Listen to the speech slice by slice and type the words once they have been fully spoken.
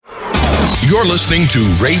You're listening to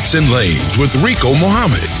Rates and Lanes with Rico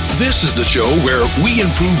Mohammed. This is the show where we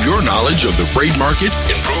improve your knowledge of the freight market,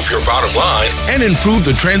 improve your bottom line, and improve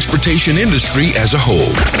the transportation industry as a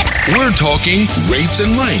whole. We're talking Rates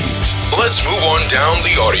and Lanes. Let's move on down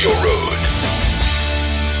the audio road.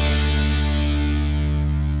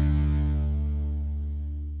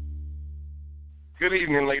 Good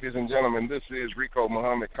evening, ladies and gentlemen. This is Rico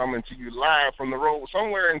Mohammed coming to you live from the road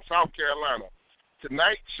somewhere in South Carolina.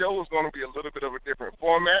 Tonight's show is going to be a little bit of a different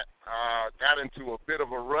format. Got into a bit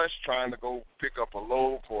of a rush trying to go pick up a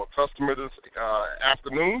load for a customer this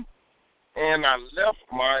afternoon, and I left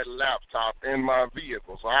my laptop in my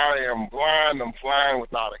vehicle. So I am blind. I'm flying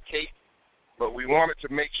without a cape, but we wanted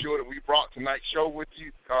to make sure that we brought tonight's show with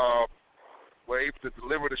you. We're able to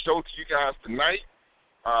deliver the show to you guys tonight.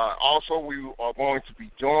 Also, we are going to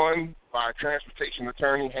be joined by transportation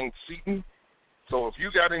attorney Hank Seaton. So if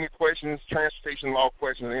you got any questions, transportation law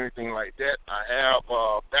questions, anything like that, I have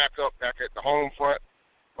backup back at the home front.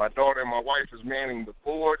 My daughter and my wife is manning the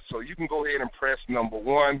board, so you can go ahead and press number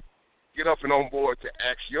 1. Get up and on board to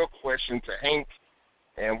ask your question to Hank,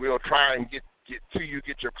 and we'll try and get to you,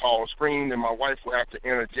 get your call screened, and my wife will have to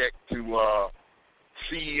interject to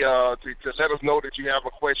let us know that you have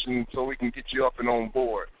a question so we can get you up and on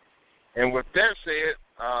board. And with that said,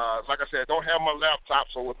 like I said, I don't have my laptop,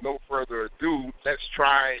 so with no further ado, let's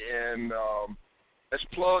try and let's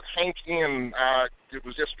plug Hank in. I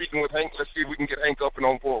was just speaking with Hank. Let's see if we can get Hank up and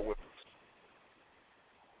on board with us.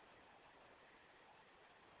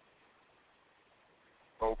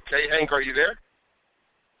 Okay, Hank, are you there?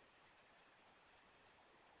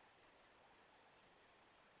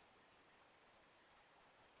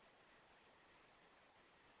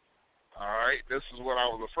 All right, this is what I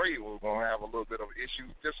was afraid we were going to have a little bit of an issue.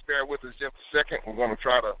 Just bear with us just a second. We're going to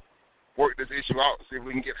try to work this issue out, see if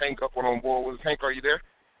we can get Hank up and on board with us. Hank, are you there?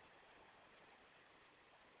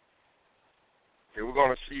 Okay, we're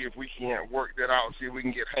going to see if we can't work that out, see if we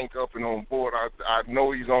can get Hank up and on board. I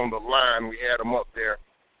know he's on the line. We had him up there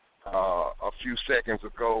a few seconds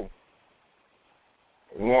ago.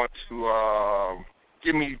 Want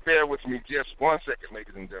to bear with me just 1 second,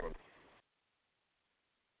 ladies and gentlemen.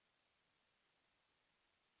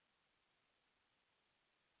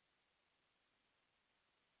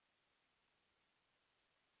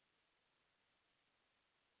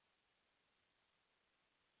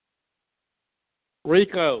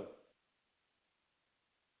 Rico.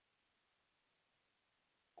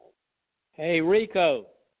 Hey, Rico.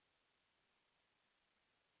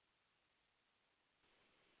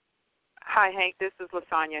 Hi, Hank. This is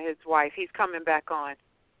Lasagna, his wife. He's coming back on.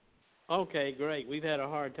 Okay, great. We've had a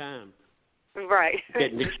hard time Right.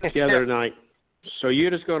 getting together tonight. So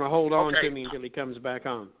you're just going to hold on Okay. to me until he comes back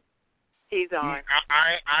on. He's on.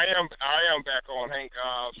 I am back on, Hank.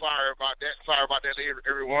 Sorry about that,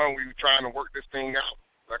 everyone. We were trying to work this thing out.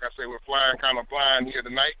 Like I said, we're flying kind of blind here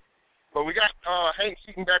tonight. But we got Hank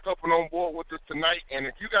Seaton back up and on board with us tonight. And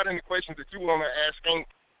if you got any questions that you want to ask Hank,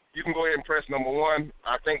 you can go ahead and press number 1.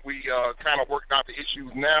 I think we kind of worked out the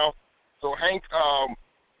issues now. So, Hank,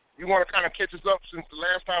 you want to kind of catch us up since the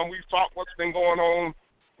last time we talked, what's been going on,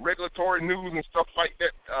 regulatory news and stuff like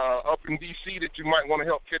that up in D.C. that you might want to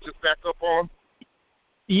help catch us back up on?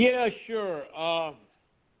 Yeah, sure.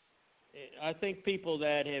 I think people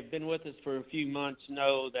that have been with us for a few months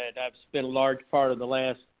know that I've spent a large part of the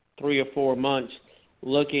last 3 or 4 months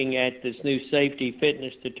looking at this new safety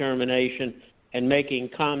fitness determination and making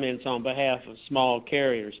comments on behalf of small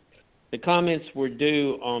carriers. The comments were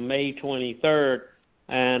due on May 23rd,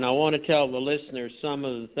 and I want to tell the listeners some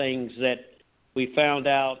of the things that we found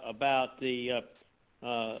out about the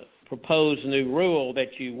proposed new rule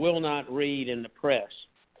that you will not read in the press.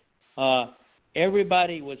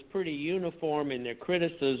 Everybody was pretty uniform in their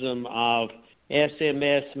criticism of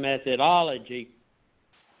SMS methodology,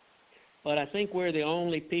 but I think we're the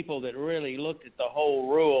only people that really looked at the whole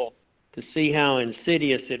rule to see how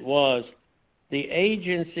insidious it was. The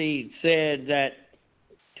agency said that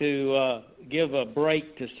to give a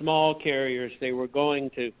break to small carriers, they were going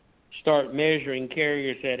to start measuring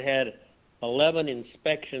carriers that had 11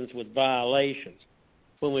 inspections with violations.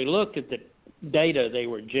 When we looked at the data they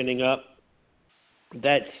were ginning up,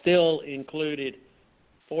 that still included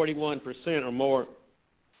 41% or more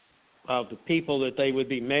of the people that they would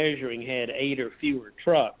be measuring had 8 or fewer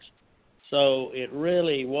trucks. So it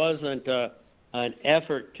really wasn't an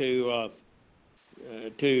effort to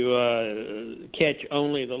catch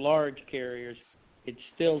only the large carriers. It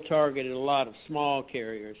still targeted a lot of small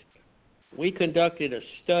carriers. We conducted a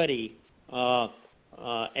study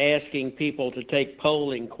asking people to take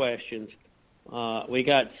polling questions. We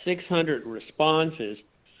got 600 responses,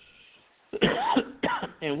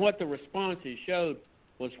 And what the responses showed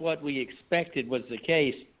was what we expected was the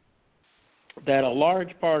case, that a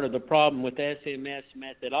large part of the problem with SMS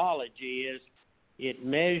methodology is it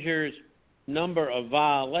measures number of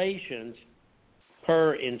violations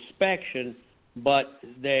per inspection, but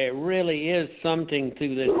there really is something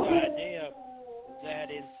to this idea that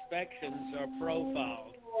inspections are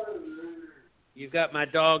profiled. You've got my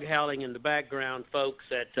dog howling in the background, folks,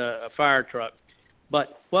 at a fire truck.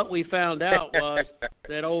 But what we found out was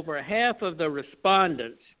that over half of the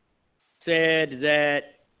respondents said that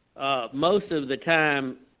most of the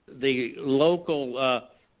time the local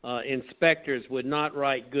inspectors would not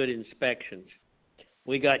write good inspections.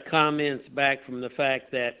 We got comments back from the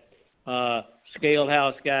fact that Scale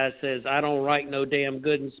House guy says, I don't write no damn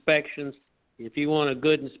good inspections. If you want a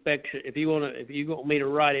good inspection, if you want me to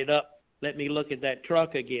write it up, let me look at that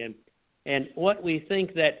truck again. And what we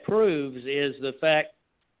think that proves is the fact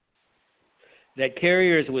that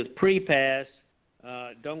carriers with pre-pass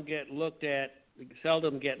don't get looked at,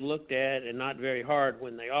 seldom get looked at, and not very hard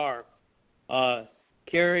when they are.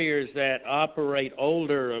 Carriers that operate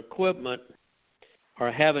older equipment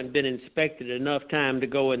or haven't been inspected enough time to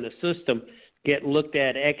go in the system get looked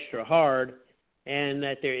at extra hard, and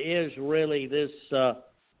that there is really this a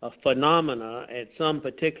phenomena at some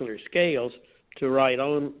particular scales to write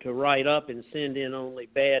up and send in only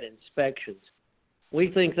bad inspections. We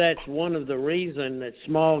think that's one of the reasons that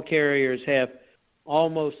small carriers have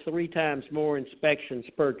almost 3 times more inspections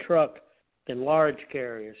per truck than large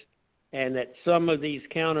carriers, and that some of these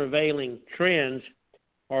countervailing trends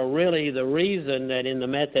are really the reason that in the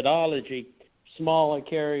methodology, smaller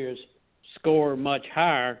carriers score much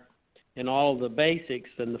higher in all the basics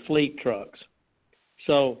than the fleet trucks.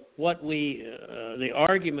 So what the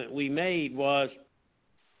argument we made was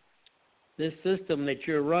this system that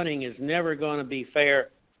you're running is never going to be fair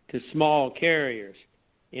to small carriers.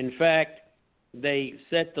 In fact, they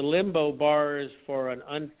set the limbo bars for an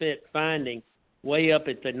unfit finding way up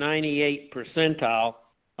at the 98th percentile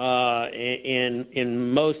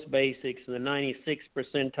in most basics, and the 96th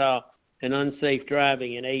percentile in unsafe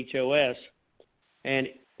driving in HOS. And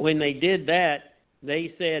when they did that,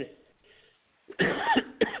 they said,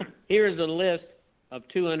 here's a list of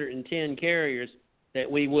 210 carriers that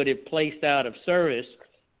we would have placed out of service,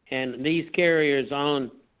 and these carriers on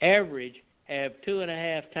average have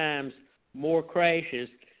 2.5 times more crashes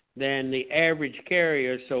than the average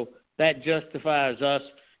carrier, so that justifies us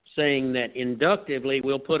saying that inductively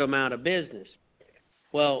we'll put them out of business.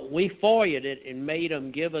 Well, we FOIA'd it and made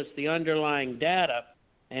them give us the underlying data,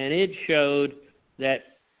 and it showed that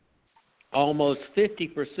almost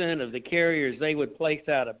 50% of the carriers they would place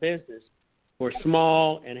out of business were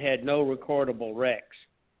small and had no recordable wrecks.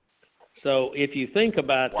 So if you think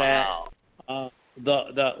about that,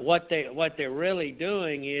 what they're really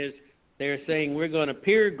doing is they're saying we're going to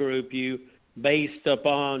peer group you based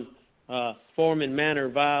upon form and manner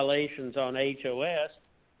violations on HOS,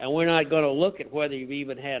 and we're not going to look at whether you've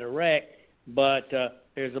even had a wreck, but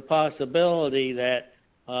there's a possibility that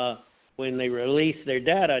when they release their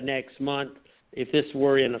data next month, if this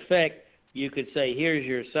were in effect, you could say, here's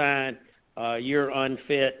your sign, you're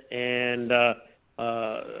unfit, and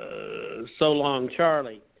so long,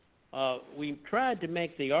 Charlie. We tried to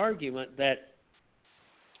make the argument that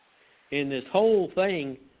in this whole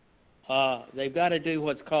thing, they've got to do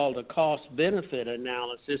what's called a cost-benefit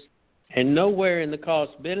analysis, and nowhere in the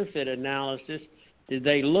cost-benefit analysis did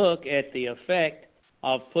they look at the effect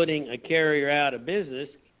of putting a carrier out of business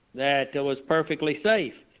that was perfectly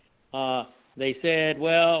safe. They said,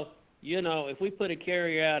 well, you know, if we put a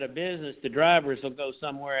carrier out of business, the drivers will go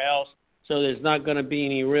somewhere else, so there's not going to be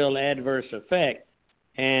any real adverse effect.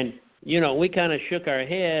 And, you know, we kind of shook our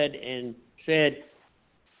head and said,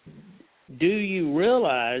 do you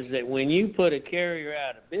realize that when you put a carrier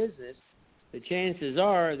out of business, the chances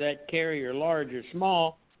are that carrier, large or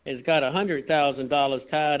small, has got $100,000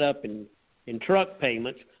 tied up in truck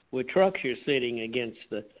payments with trucks you're sitting against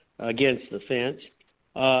the fence,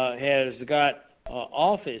 has got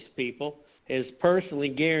office people, has personally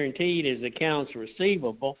guaranteed his accounts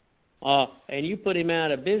receivable, and you put him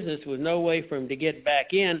out of business with no way for him to get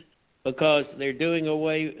back in because they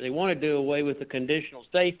want to do away with the conditional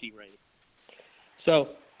safety rating. So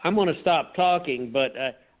I'm going to stop talking, but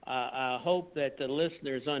I hope that the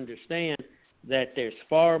listeners understand that there's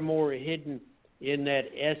far more hidden in that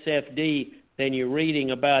SFD than you're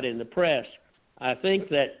reading about in the press. I think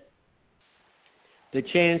that the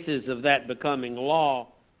chances of that becoming law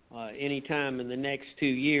anytime in the next 2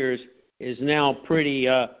 years is now pretty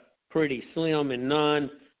slim and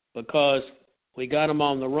none, because we got them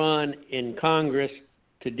on the run in Congress,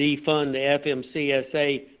 to defund the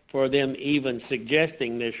FMCSA for them even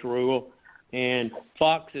suggesting this rule. And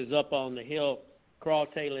Fox is up on the hill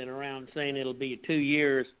crawtailing around saying it'll be 2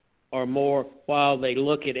 years or more while they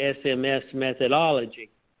look at SMS methodology.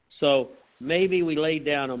 So maybe we laid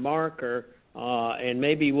down a marker and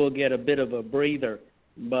maybe we'll get a bit of a breather.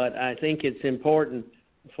 But I think it's important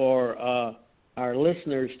for our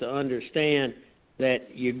listeners to understand that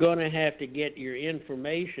you're going to have to get your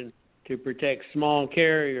information to protect small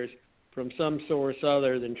carriers from some source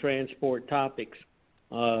other than Transport Topics.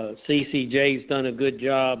 CCJ's done a good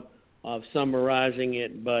job of summarizing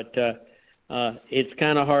it, but it's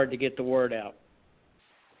kind of hard to get the word out.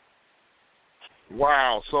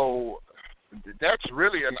 Wow, so that's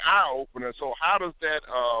really an eye-opener. So how does that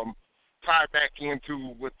tie back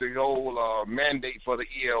into with the whole mandate for the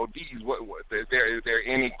ELDs? Is there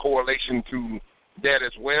any correlation to that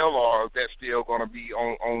as well, or is that still going to be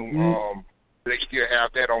on they still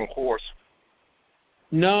have that on course?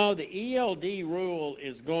 No, the ELD rule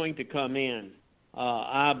is going to come in,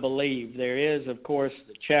 I believe. There is, of course,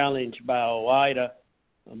 the challenge by OOIDA,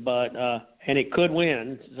 but and it could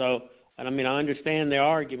win. So, I mean, I understand the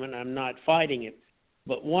argument. I'm not fighting it.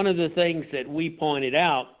 But one of the things that we pointed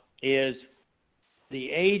out is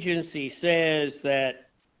the agency says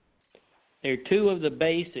that there are two of the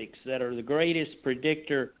basics that are the greatest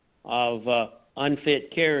predictor of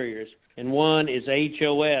unfit carriers, and one is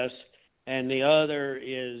HOS, and the other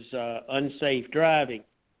is unsafe driving.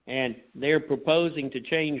 And they're proposing to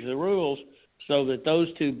change the rules so that those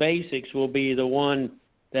two basics will be the one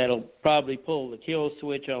that'll probably pull the kill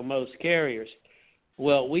switch on most carriers.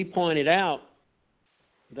 Well, we pointed out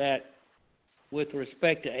that with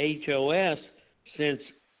respect to HOS, since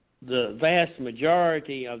the vast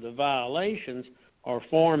majority of the violations are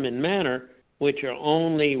form and manner, which are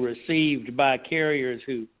only received by carriers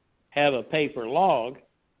who have a paper log,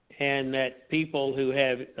 and that people who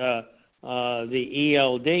have the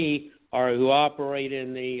ELD or who operate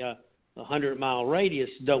in the 100-mile radius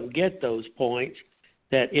don't get those points,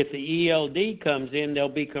 that if the ELD comes in, there'll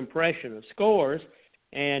be compression of scores,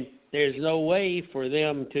 and there's no way for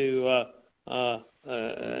them to,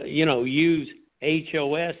 use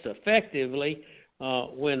HOS effectively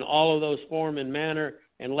when all of those form and manner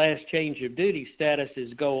and last change of duty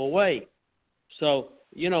statuses go away. So,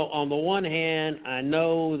 on the one hand, I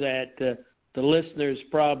know that the listeners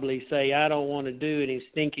probably say, I don't want to do any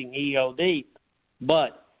stinking ELD,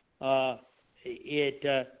 but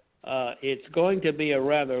it's going to be a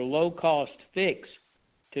rather low-cost fix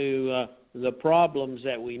to the problems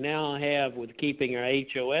that we now have with keeping our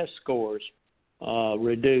HOS scores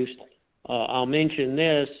reduced. I'll mention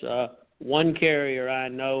this. One carrier I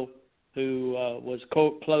know who was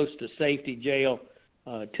close to safety jail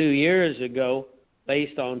 2 years ago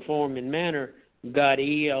based on form and manner, got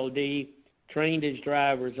ELD, trained his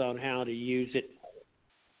drivers on how to use it.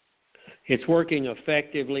 It's working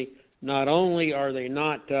effectively. Not only are they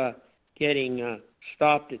not getting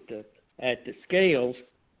stopped at the scales,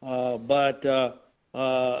 but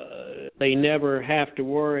they never have to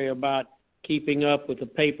worry about keeping up with the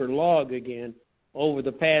paper log again. Over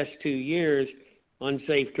the past 2 years,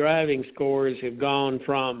 unsafe driving scores have gone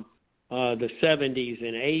from the 70s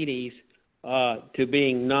and 80s to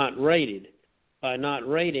being not rated. By not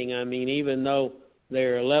rating, I mean even though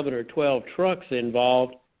there are 11 or 12 trucks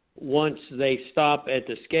involved, once they stop at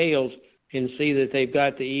the scales and see that they've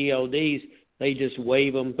got the ELDs, they just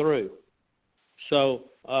wave them through. So,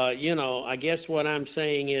 I guess what I'm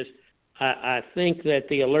saying is I think that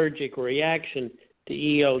the allergic reaction to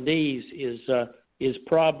ELDs is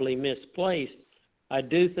probably misplaced. I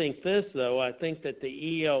do think this, though. I think that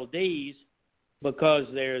the ELDs, because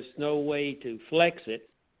there's no way to flex it,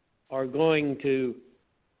 are going to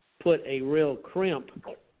put a real crimp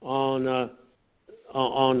on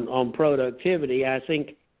productivity. I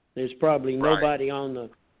think there's probably nobody on the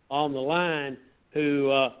line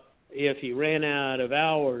who, if he ran out of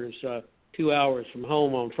hours, 2 hours from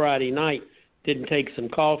home on Friday night, didn't take some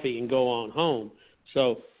coffee and go on home.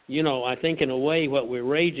 So, I think in a way what we're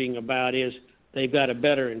raging about is they've got a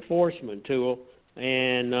better enforcement tool,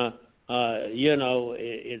 and,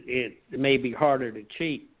 it may be harder to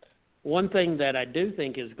cheat. One thing that I do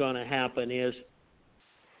think is going to happen is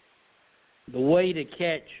the way to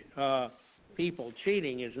catch people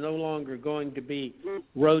cheating is no longer going to be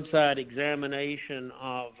roadside examination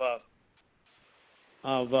of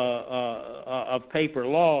paper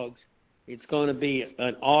logs. It's going to be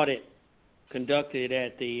an audit conducted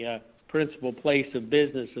at the principal place of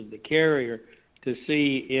business of the carrier to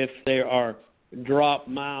see if there are drop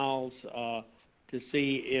miles, to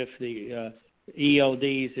see if the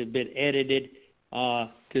ELDs have been edited,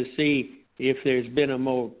 to see if there's been a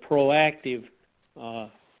more proactive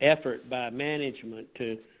effort by management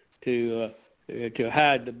to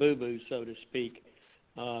hide the boo-boo, so to speak.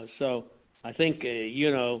 So I think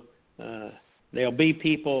there'll be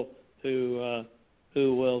people who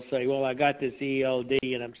will say, well, I got this ELD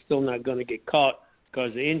and I'm still not going to get caught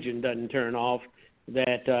because the engine doesn't turn off.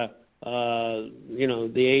 That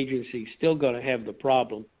the agency's still going to have the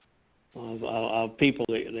problem of people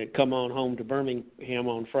that come on home to Birmingham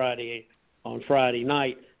on Friday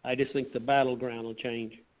night. I just think the battleground will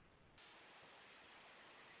change.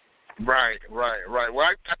 Right. Well,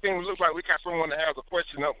 I think it looks like we got someone that has a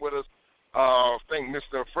question up with us. I think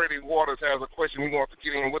Mr. Freddie Waters has a question he wants to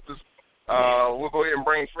get in with us. We'll go ahead and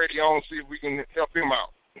bring Freddie on, see if we can help him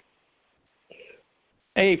out.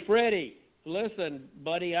 Hey, Freddie, listen,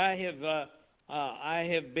 buddy, I have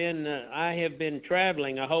been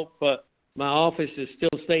traveling. I hope my office is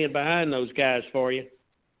still staying behind those guys for you.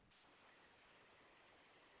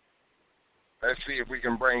 Let's see if we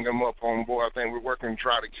can bring them up on board. I think we're working to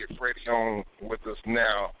try to get Freddie on with us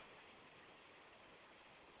now.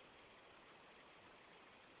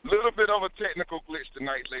 Little bit of a technical glitch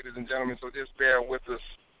tonight, ladies and gentlemen, so just bear with us.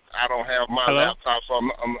 I don't have my laptop, so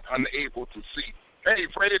I'm unable to see. Hey,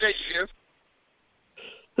 Freddie, there he is.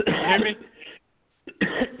 Can you hear me?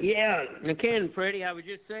 Yeah, I can, Freddie. I was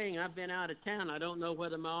just saying I've been out of town. I don't know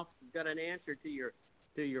whether my office has got an answer to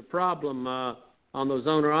your problem on those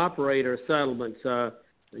owner-operator settlements.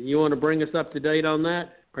 You want to bring us up to date on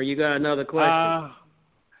that, or you got another question?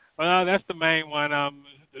 Well, that's the main one.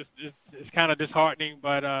 It's kind of disheartening,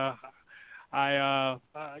 but I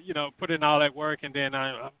put in all that work, and then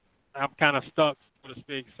I'm kind of stuck, so to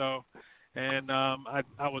speak. So, and I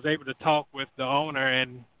was able to talk with the owner,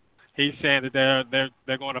 and he's saying that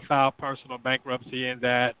they're going to file personal bankruptcy, and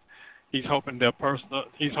that he's hoping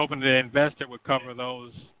the investor would cover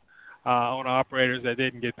those owner operators that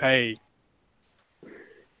didn't get paid.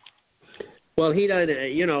 Well, he doesn't.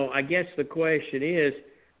 I guess the question is,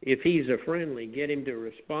 if he's a friendly, get him to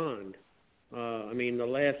respond. The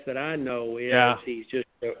last that I know is he's just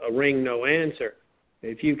a ring no answer.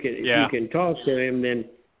 If you can talk to him, then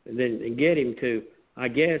get him to. I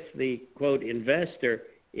guess the quote investor.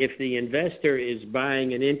 If the investor is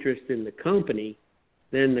buying an interest in the company,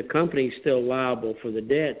 then the company's still liable for the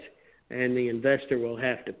debts, and the investor will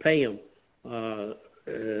have to pay him. I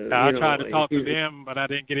tried to talk to them, but I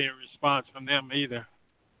didn't get any response from them either.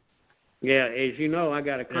 Yeah, as you know, I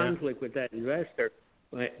got a conflict with that investor,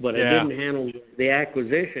 but I didn't handle the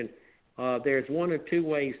acquisition. There's one or two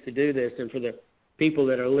ways to do this, and for the people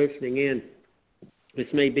that are listening in,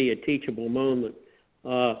 this may be a teachable moment.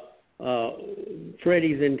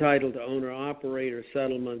 Freddie's entitled to owner-operator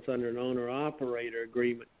settlements under an owner-operator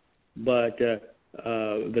agreement, but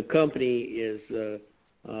the company is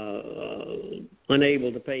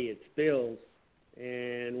unable to pay its bills,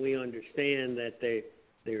 and we understand that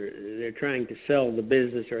they're trying to sell the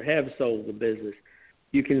business or have sold the business.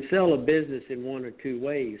 You can sell a business in one or two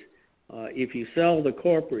ways. If you sell the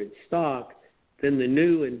corporate stock, then the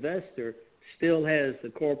new investor still has the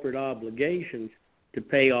corporate obligations to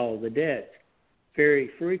pay all the debts.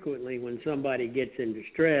 Very frequently, when somebody gets in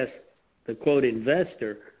distress, the quote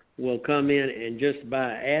investor will come in and just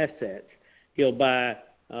buy assets. He'll buy,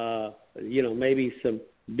 maybe some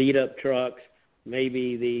beat up trucks,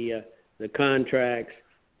 maybe the contracts,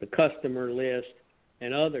 the customer list,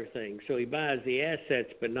 and other things. So he buys the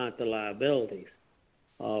assets but not the liabilities.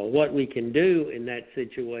 What we can do in that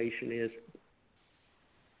situation is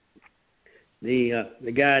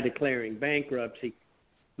the guy declaring bankruptcy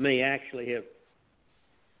may actually have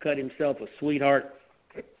cut himself a sweetheart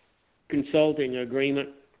consulting agreement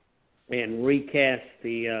and recast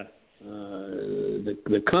the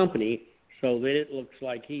company so that it looks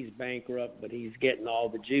like he's bankrupt, but he's getting all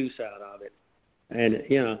the juice out of it. And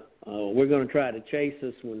we're going to try to chase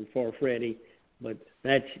this one for Freddie, but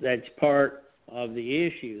that's part of the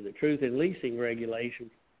issue. The truth in leasing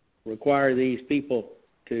regulations require these people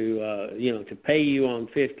to pay you on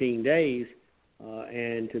 15 days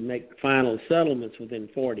and to make final settlements within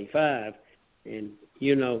 45. And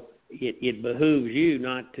it behooves you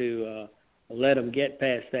not to let them get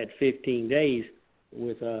past that 15 days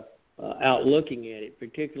without looking at it,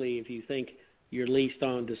 particularly if you think you're leased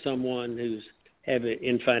on to someone who's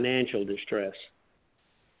in financial distress.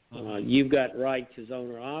 You've got rights as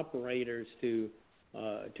owner-operators to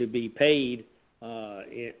be paid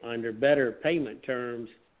under better payment terms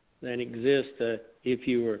than exist if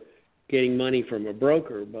you were getting money from a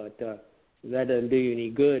broker, but that doesn't do you any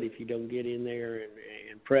good if you don't get in there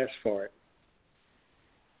and press for it.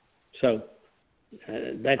 So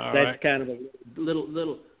That's kind of a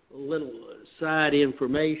little side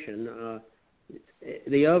information.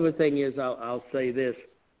 The other thing is, I'll say this: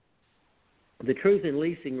 the truth in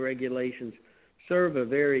leasing regulations serve a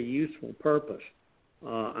very useful purpose.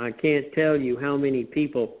 I can't tell you how many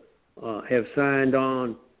people have signed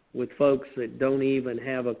on with folks that don't even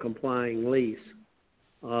have a complying lease,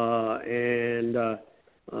 and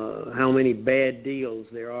how many bad deals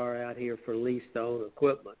there are out here for lease-to-own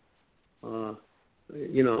equipment. I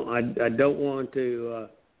don't want to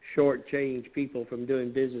shortchange people from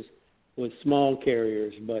doing business with small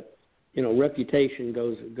carriers, but reputation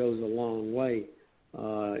goes a long way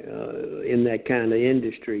in that kind of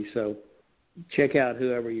industry. So check out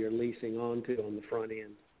whoever you're leasing onto on the front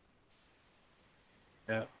end.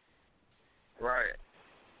 Yeah. Right.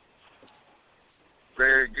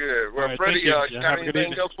 Very good. Well, right, Freddie, you got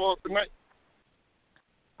anything else for us tonight?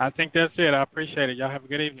 I think that's it. I appreciate it. Y'all have a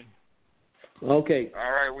good evening. Okay.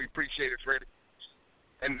 All right. We appreciate it, Freddie.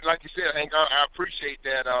 And like you said, Hank, I appreciate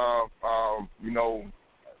that. That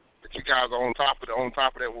you guys are on top of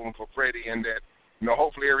that one for Freddie, and that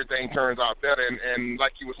hopefully everything turns out better. And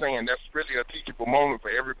like you were saying, that's really a teachable moment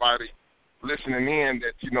for everybody listening in.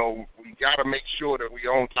 That we got to make sure that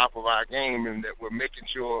we're on top of our game, and that we're making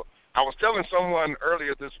sure. I was telling someone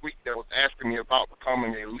earlier this week that was asking me about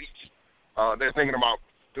becoming a lease. They're thinking about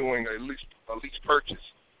doing a lease purchase.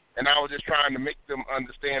 And I was just trying to make them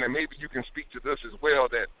understand, and maybe you can speak to this as well,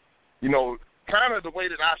 that, kind of the way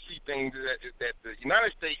that I see things is that the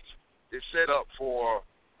United States is set up for,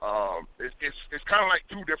 it's kind of like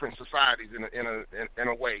two different societies in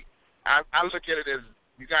a way. I look at it as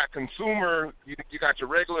you got consumer, you got your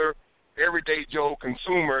regular, everyday Joe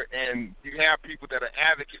consumer, and you have people that are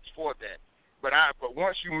advocates for that. But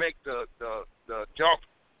once you make the jump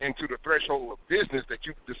into the threshold of business, that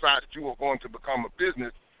you decide that you are going to become a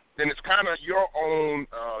business, then it's kind of your own,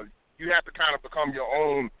 you have to kind of become your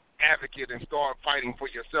own advocate and start fighting for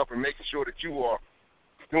yourself and making sure that you are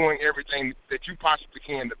doing everything that you possibly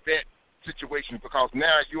can to vet situations, because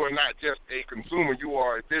now you are not just a consumer, you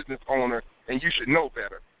are a business owner, and you should know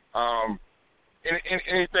better.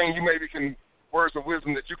 Anything you maybe can, words of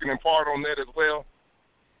wisdom that you can impart on that as well?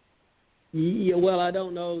 Yeah, well, I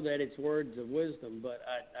don't know that it's words of wisdom, but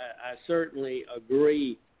I certainly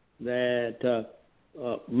agree that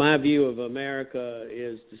my view of America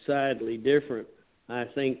is decidedly different, I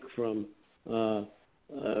think, from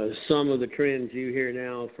some of the trends you hear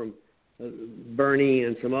now from Bernie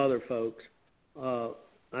and some other folks.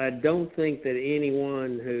 I don't think that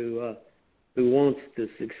anyone who wants to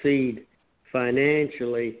succeed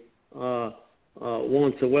financially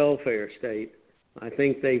wants a welfare state. I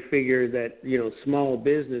think they figure that small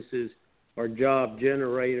businesses are job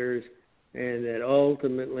generators, and that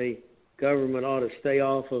ultimately government ought to stay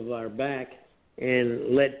off of our back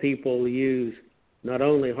and let people use not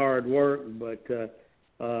only hard work but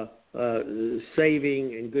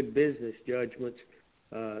saving and good business judgments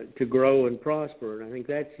to grow and prosper. And I think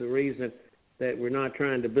that's the reason that we're not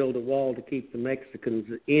trying to build a wall to keep the Mexicans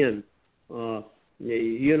in.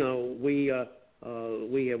 We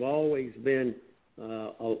have always been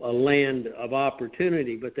a land of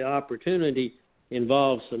opportunity, but the opportunity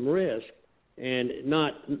involves some risk. And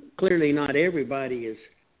clearly not everybody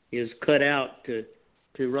is cut out to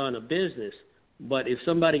run a business. But if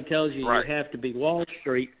somebody tells you right. You have to be Wall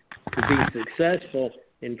Street to be successful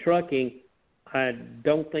in trucking, I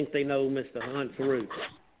don't think they know Mr. Hunt's roots.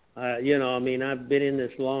 I've been in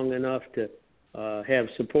this long enough to have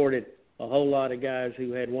supported a whole lot of guys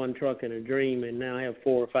who had one truck and a dream and now have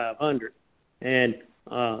 400 or 500. And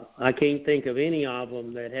I can't think of any of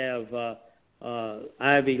them that have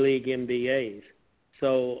Ivy League MBAs.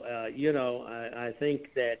 So, I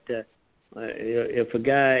think that if a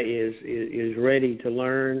guy is ready to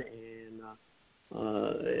learn and,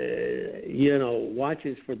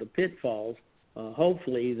 watches for the pitfalls,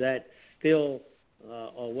 hopefully that's still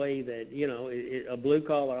a way that, a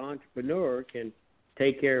blue-collar entrepreneur can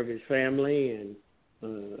take care of his family and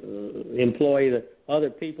employ the other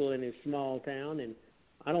people in his small town. And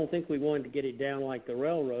I don't think we wanted to get it down like the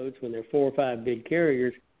railroads when there are 4 or 5 big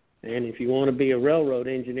carriers. And if you want to be a railroad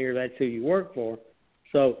engineer, that's who you work for.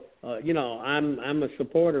 So, I'm a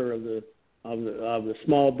supporter of the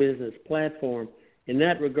small business platform. In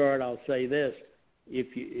that regard, I'll say this: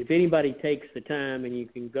 if anybody takes the time, and you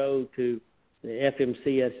can go to the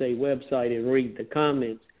FMCSA website and read the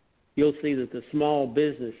comments, you'll see that the Small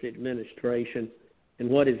Business Administration, and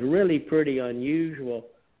what is really pretty unusual,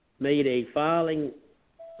 made a filing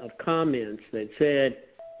of comments that said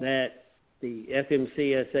that the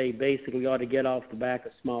FMCSA basically ought to get off the back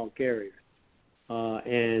of small carriers.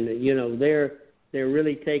 And, they're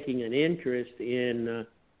really taking an interest in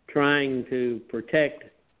trying to protect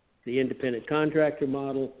the independent contractor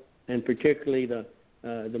model, and particularly the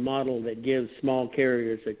model that gives small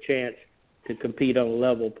carriers a chance to compete on a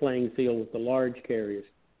level playing field with the large carriers.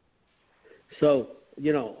 So,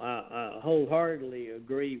 I wholeheartedly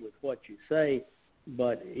agree with what you say,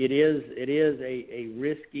 but it is a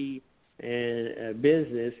risky and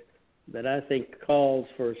business that I think calls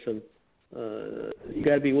for some. You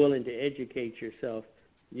got to be willing to educate yourself.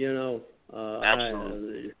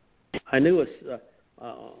 Absolutely. I knew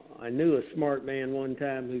a smart man one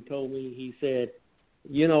time who told me, he said,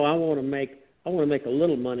 I want to make a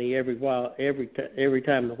little money every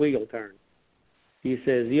time the wheel turns. He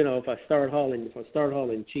says, if I start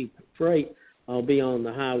hauling cheap freight, I'll be on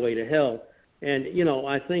the highway to hell. And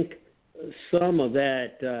I think some of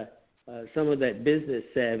that business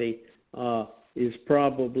savvy is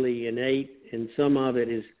probably innate, and some of it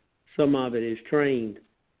is trained.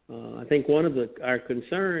 I think one of our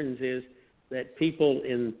concerns is that people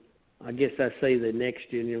in, I guess I say the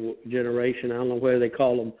next generation, I don't know whether they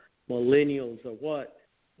call them millennials or what,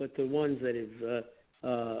 but the ones that have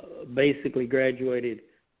basically graduated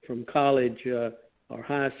from college or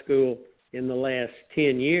high school in the last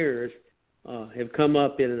 10 years have come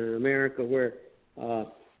up in an America where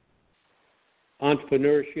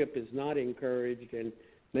entrepreneurship is not encouraged, and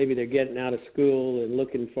maybe they're getting out of school and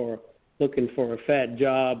looking for a fat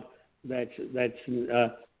job that's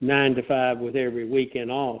 9 to 5 with every weekend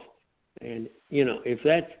off. And if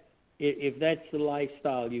that's the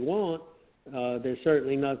lifestyle you want, there's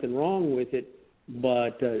certainly nothing wrong with it.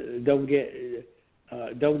 But don't get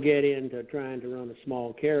into trying to run a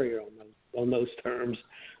small carrier on those terms.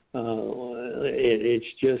 It's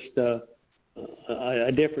just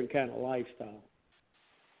a different kind of lifestyle.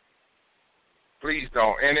 Please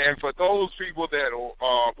don't. And for those people that,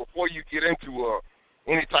 before you get into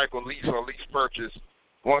any type of lease or lease purchase,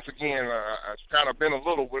 once again, it's kind of been a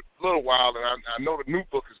little while, and I know the new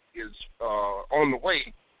book is on the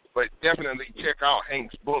way, but definitely check out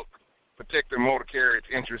Hank's book, Protecting Motor Carriers'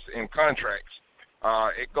 Interest in Contracts.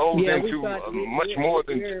 It goes into much more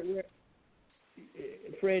than...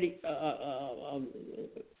 Freddie,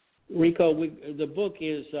 Rico, the book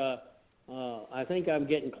is, I think I'm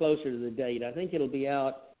getting closer to the date. I think it'll be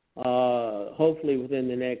out hopefully within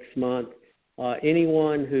the next month.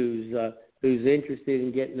 Anyone who's interested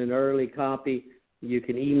in getting an early copy, you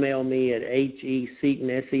can email me at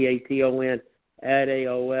HESeaton, SEATON,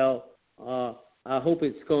 @AOL. I hope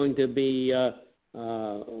it's going to be, I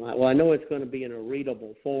know it's going to be in a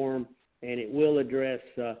readable form, and it will address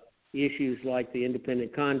issues like the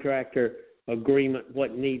independent contractor agreement,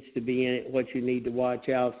 what needs to be in it, what you need to watch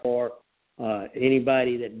out for.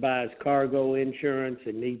 Anybody that buys cargo insurance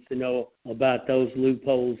and needs to know about those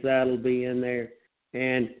loopholes, that'll be in there.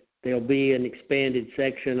 And there'll be an expanded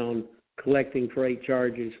section on collecting freight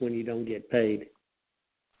charges when you don't get paid.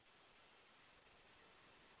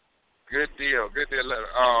 Good deal.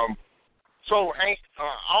 So, Hank,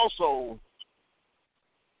 also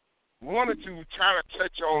wanted to try to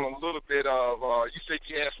touch on a little bit of, you said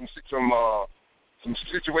you had some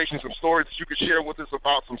situations, some stories that you could share with us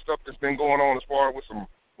about some stuff that's been going on as far with some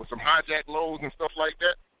hijack loads and stuff like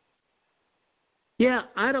that. Yeah,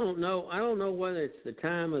 I don't know whether it's the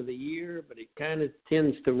time of the year, but it kind of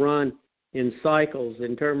tends to run in cycles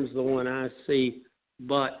in terms of the one I see.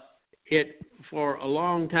 But it, for a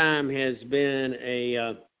long time, has been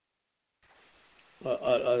a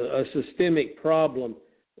systemic problem.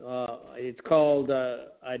 It's called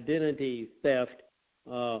identity theft,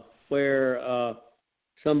 where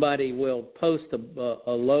somebody will post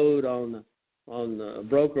a load on the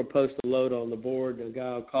broker, post a load on the board, and a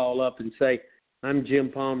guy will call up and say, "I'm Jim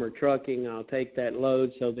Palmer Trucking, I'll take that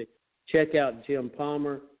load." So they check out Jim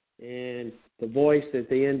Palmer, and the voice at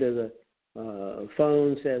the end of the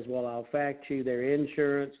phone says, "Well, I'll fax you their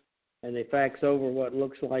insurance," and they fax over what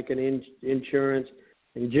looks like an insurance.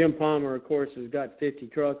 And Jim Palmer, of course, has got 50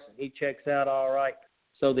 trucks, and he checks out all right.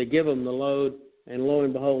 So they give him the load, and lo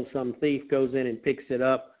and behold, some thief goes in and picks it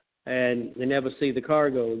up, and they never see the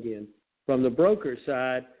cargo again. From the broker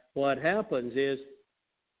side, what happens is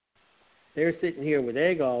they're sitting here with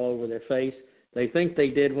egg all over their face. They think they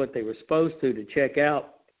did what they were supposed to check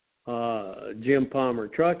out Jim Palmer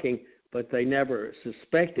Trucking, but they never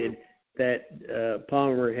suspected that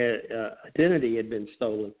Palmer identity had been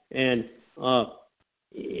stolen. And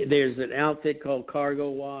there's an outfit called Cargo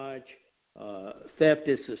Watch. Theft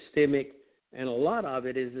is systemic, and a lot of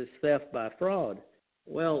it is this theft by fraud.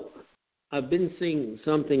 Well, I've been seeing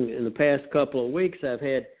something in the past couple of weeks. I've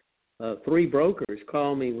had 3 brokers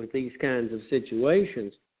call me with these kinds of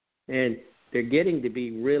situations, and they're getting to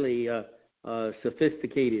be really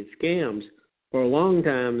sophisticated scams. For a long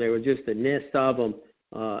time, there was just a nest of them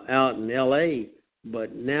out in L.A.,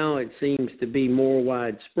 but now it seems to be more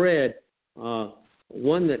widespread.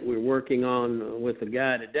 One that we're working on with a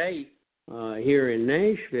guy today here in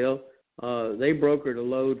Nashville, they brokered a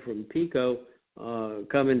load from Pico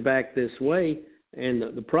coming back this way,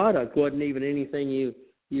 and the product wasn't even anything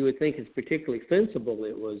you would think is particularly sensible.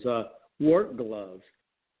 It was work gloves.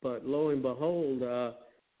 But lo and behold,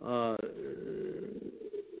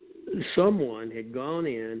 someone had gone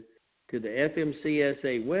in to the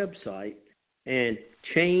FMCSA website and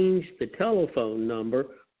changed the telephone number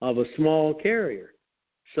of a small carrier.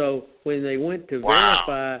 So when they went to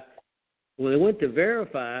verify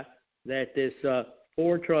that this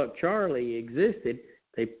Ford Truck Charlie existed,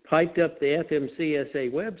 they piped up the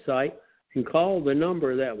FMCSA website and called the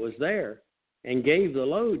number that was there and gave the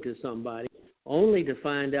load to somebody, only to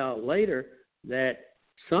find out later that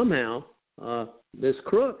somehow this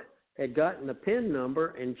crook had gotten the PIN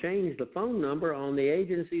number and changed the phone number on the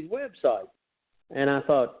agency's website. And I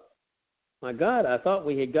thought, my God, I thought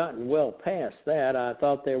we had gotten well past that. I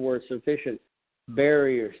thought there were sufficient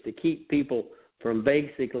barriers to keep people from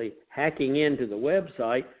basically hacking into the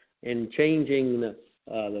website and changing the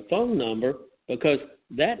phone number, because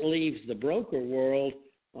that leaves the broker world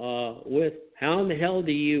with how in the hell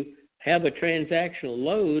do you have a transactional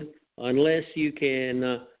load unless you can,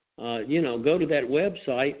 go to that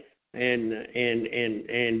website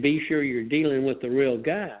and be sure you're dealing with the real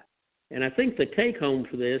guy. And I think the take home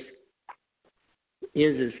for this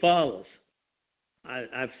is as follows.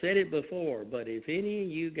 I've said it before, but if any of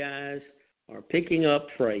you guys are picking up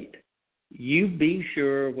freight, you be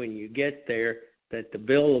sure when you get there that the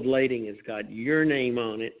bill of lading has got your name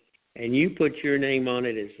on it, and you put your name on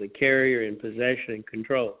it as the carrier in possession and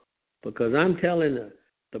control. Because I'm telling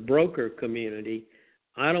the broker community,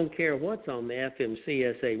 I don't care what's on the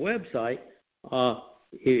FMCSA website.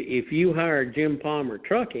 If you hire Jim Palmer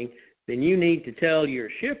Trucking, then you need to tell your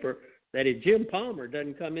shipper that if Jim Palmer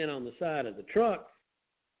doesn't come in on the side of the truck,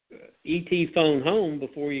 ET phone home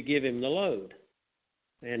before you give him the load.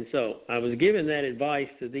 And so I was giving that advice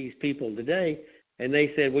to these people today, and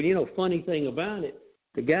they said, well, funny thing about it,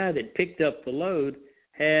 the guy that picked up the load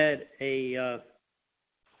had a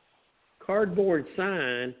cardboard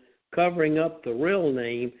sign covering up the real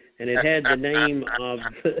name, and it had the name of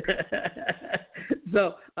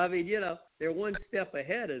so I mean, they're one step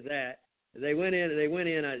ahead of that. They went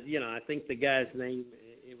in, I think the guy's name,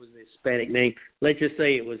 it was a Hispanic name, let's just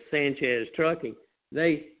say it was Sanchez Trucking.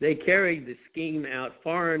 They carried the scheme out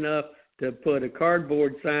far enough to put a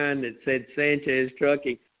cardboard sign that said Sanchez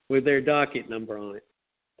Trucking with their docket number on it.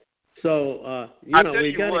 So, we got a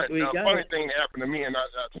funny thing that happened to me, and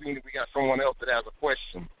I've seen that we got someone else that has a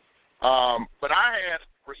question. But I had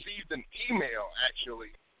received an email,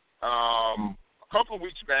 actually, a couple of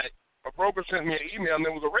weeks back. A broker sent me an email, and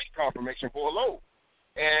there was a rate confirmation for a load.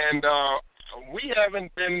 And we haven't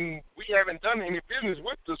done any business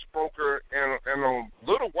with this broker in a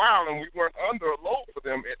little while, and we weren't under a load for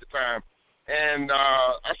them at the time. And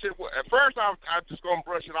I said, well, at first I just going to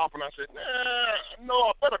brush it off, and I said, no,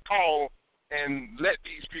 I better call and let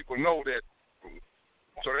these people know that,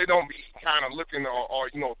 so they don't be kind of looking or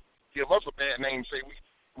give us a bad name, say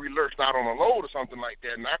we lurched out on a load or something like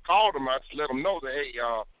that. And I called them, I just let them know that, hey,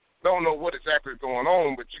 don't know what exactly is going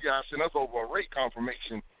on, but you guys sent us over a rate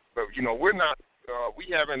confirmation. But, we're not,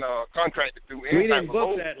 we haven't contracted through any type of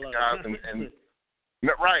load with you guys. and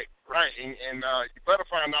Right. And you better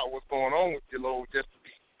find out what's going on with your load just to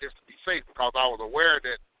be safe, because I was aware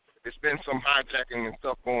that there's been some hijacking and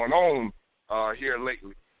stuff going on here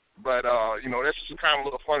lately. But, that's just kind of a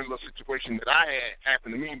little funny little situation that I had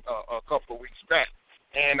happen to me a couple of weeks back.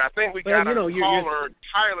 And I think we got a caller,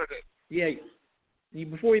 Tyler.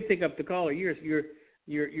 Before you pick up the caller,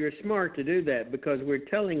 you're smart to do that, because we're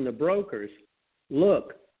telling the brokers,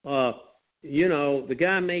 look, the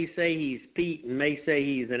guy may say he's Pete and may say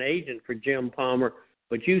he's an agent for Jim Palmer,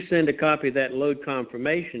 but you send a copy of that load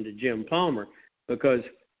confirmation to Jim Palmer, because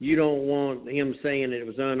you don't want him saying it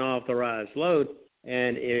was unauthorized load.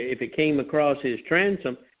 And if it came across his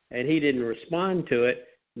transom and he didn't respond to it,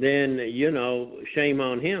 then, shame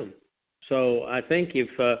on him. So I think if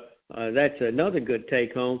that's another good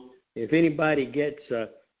take home, if anybody gets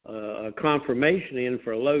a confirmation in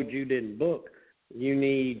for a load you didn't book, you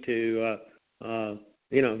need to,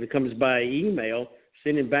 if it comes by email,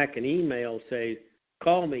 send him back an email, say,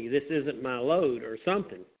 call me, this isn't my load, or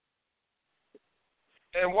something.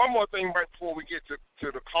 And one more thing right before we get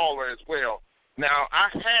to the caller as well. Now, I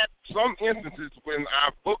had some instances when I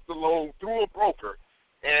booked the load through a broker,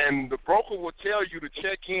 and the broker will tell you to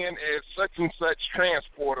check in as such and such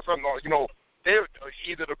transport or something. You know,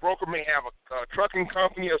 either the broker may have a trucking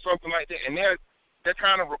company or something like that, and they're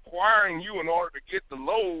kind of requiring you in order to get the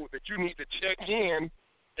load that you need to check in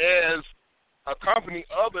as a company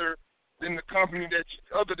other than the company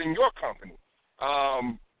other than your company.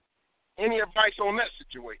 Any advice on that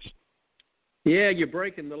situation? Yeah, you're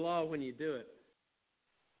breaking the law when you do it.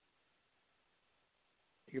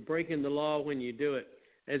 You're breaking the law when you do it.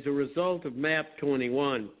 As a result of MAP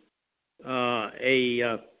 21,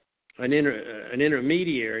 an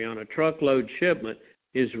intermediary on a truckload shipment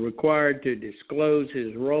is required to disclose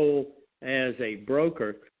his role as a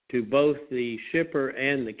broker to both the shipper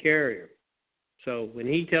and the carrier. So when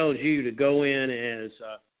he tells you to go in as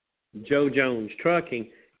Joe Jones Trucking,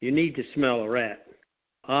 you need to smell a rat.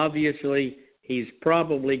 Obviously, he's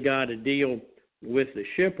probably got a deal with the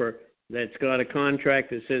shipper that's got a contract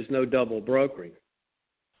that says no double brokering.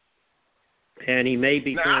 And he may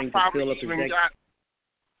be trying to fill up his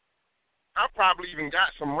I probably even got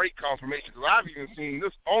some rate confirmations. I've even seen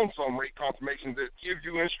this on some rate confirmations that give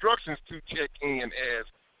you instructions to check in as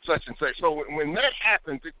such and such. So when that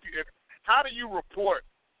happens, how do you report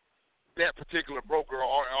that particular broker,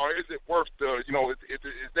 or is it worth the, you know, is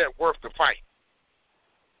that worth the fight?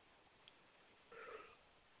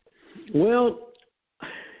 Well,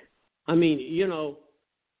 I mean, you know,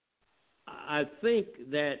 I think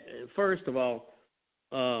that, first of all,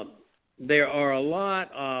 there are a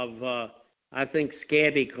lot of, I think,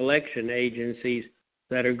 scabby collection agencies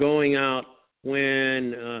that are going out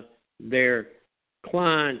when their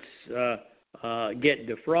clients get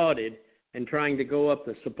defrauded and trying to go up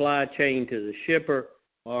the supply chain to the shipper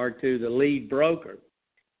or to the lead broker.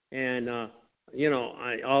 And, you know,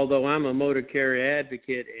 although I'm a motor carrier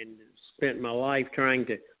advocate and spent my life trying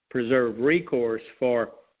to preserve recourse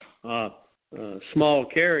for small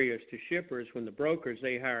carriers to shippers when the brokers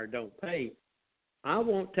they hire don't pay, I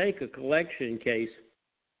won't take a collection case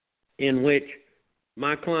in which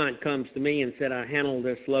my client comes to me and said, I handled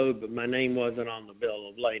this load, but my name wasn't on the bill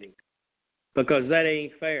of lading, because that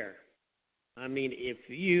ain't fair. I mean, if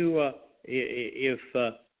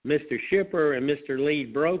Mr. Shipper and Mr.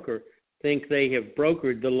 Lead Broker think they have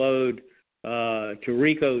brokered the load to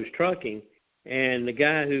Rico's Trucking, and the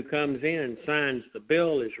guy who comes in and signs the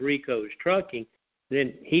bill is Rico's Trucking,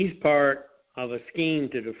 then he's part of a scheme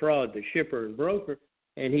to defraud the shipper and broker,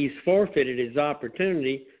 and he's forfeited his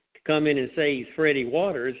opportunity to come in and say he's Freddie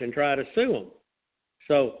Waters and try to sue him.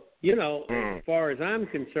 So, you know, as far as I'm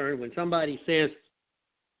concerned, when somebody says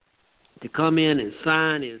to come in and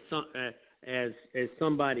sign as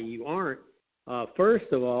somebody you aren't,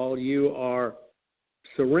 first of all, you are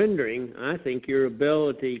surrendering, I think, your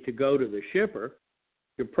ability to go to the shipper.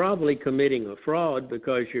 You're probably committing a fraud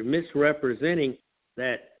because you're misrepresenting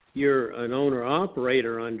that you're an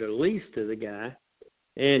owner-operator under lease to the guy,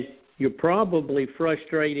 and you're probably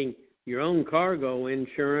frustrating your own cargo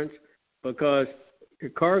insurance because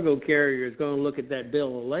your cargo carrier is going to look at that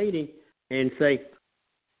bill of lading and say,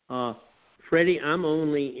 Freddie, I'm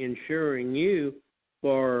only insuring you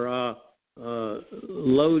for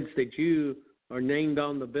loads that you are named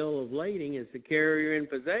on the bill of lading as the carrier in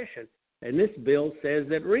possession, and this bill says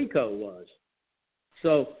that Rico was.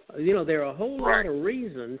 So, you know, there are a whole lot of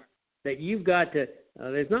reasons that you've got to,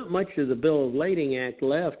 there's not much of the Bill of Lading Act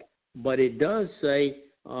left, but it does say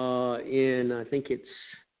in, I think it's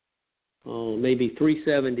maybe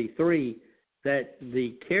 373, that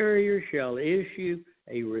the carrier shall issue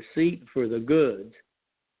a receipt for the goods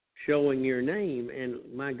showing your name. And,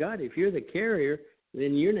 my God, if you're the carrier,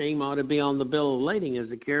 then your name ought to be on the bill of lading as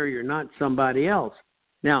a carrier, not somebody else.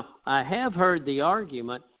 Now, I have heard the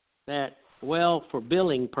argument that, well, for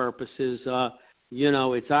billing purposes, you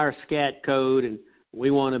know, it's our SCAT code and we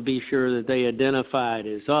want to be sure that they identify it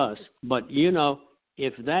as us. But, you know,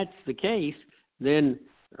 if that's the case, then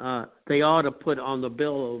they ought to put on the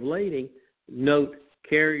bill of lading, note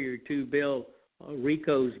carrier to bill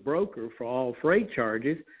Rico's broker for all freight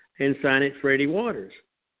charges, and sign it Freddie Waters.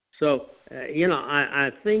 So, you know, I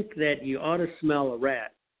think that you ought to smell a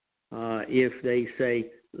rat if they say,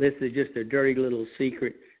 this is just a dirty little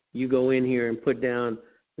secret. You go in here and put down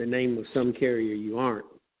the name of some carrier you aren't.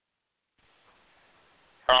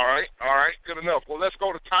 All right, good enough. Well, let's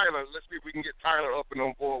go to Tyler. Let's see if we can get Tyler up and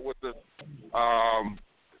on board with the,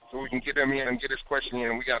 so we can get him in and get his question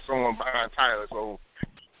in. We got someone behind Tyler, so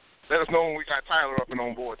let us know when we got Tyler up and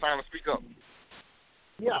on board. Tyler, speak up.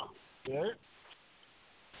 Yeah. Good.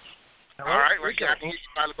 All right, I can hear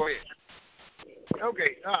you, Tyler. Go ahead.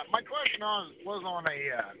 Okay, my question was on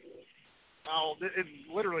it's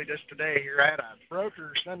literally just today here. I had a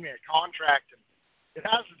broker send me a contract, and it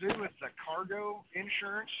has to do with the cargo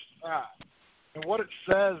insurance. And what it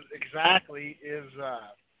says exactly is,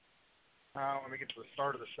 let me get to the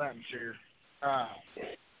start of the sentence here.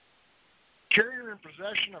 Carrier in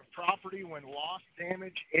possession of property when loss,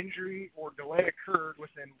 damage, injury, or delay occurred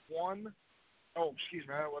within one. Oh, excuse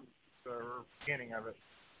me, that wasn't the beginning of it.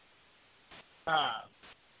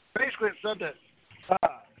 Basically, it said that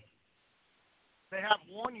they have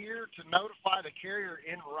 1 year to notify the carrier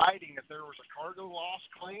in writing that there was a cargo loss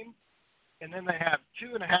claim, and then they have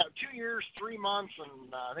 2 years, 3 months,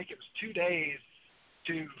 and I think it was 2 days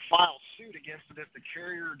to file suit against it if the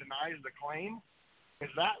carrier denies the claim.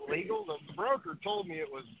 Is that legal? The broker told me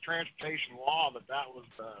it was transportation law that was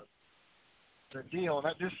the deal. And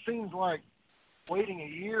that just seems like waiting a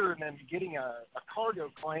year and then getting a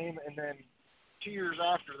cargo claim, and then 2 years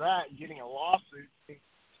after that getting a lawsuit seems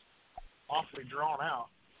awfully drawn out.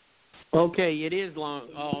 Okay, it is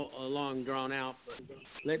long drawn out, but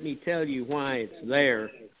let me tell you why it's there.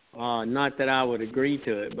 Not that I would agree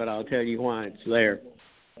to it, but I'll tell you why it's there.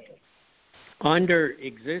 Under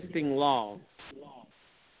existing law,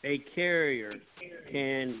 a carrier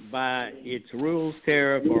can, by its rules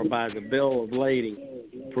tariff or by the bill of lading,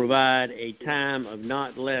 provide a time of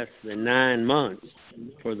not less than 9 months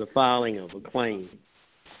for the filing of a claim.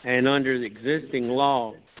 And under the existing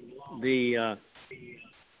law, the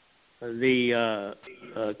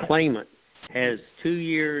claimant has 2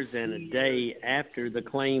 years and a day after the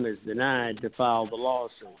claim is denied to file the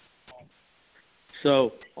lawsuit.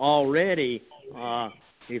 So already,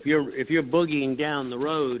 if you're boogieing down the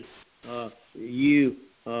road,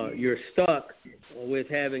 you're stuck with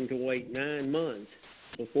having to wait 9 months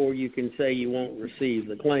before you can say you won't receive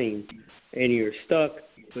the claim, and you're stuck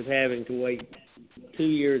with having to wait 2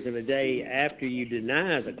 years and a day after you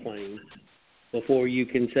deny the claim before you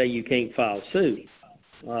can say you can't file suit.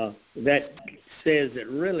 That says that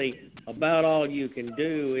really about all you can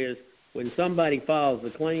do is when somebody files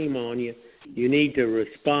a claim on you, you need to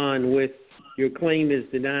respond with, your claim is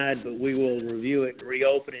denied, but we will review it and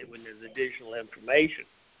reopen it when there's additional information,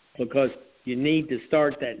 because you need to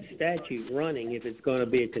start that statute running if it's going to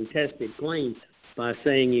be a contested claim by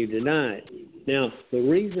saying you deny it. Now, the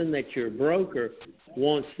reason that your broker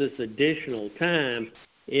wants this additional time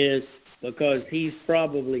is because he's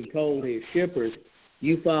probably told his shippers,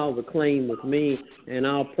 you file the claim with me and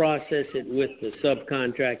I'll process it with the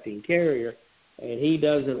subcontracting carrier, and he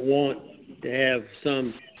doesn't want to have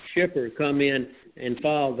some shipper come in and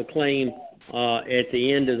file the claim at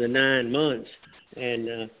the end of the 9 months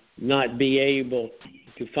and not be able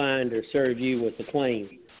to find or serve you with the claim.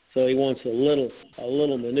 So he wants a little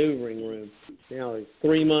maneuvering room. Now, is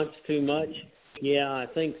 3 months too much? Yeah, I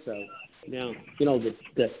think so. Now, you know, the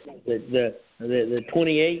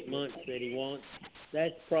 28 months that he wants,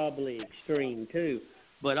 that's probably extreme too.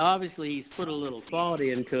 But obviously he's put a little thought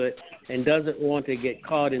into it and doesn't want to get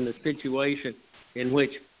caught in the situation in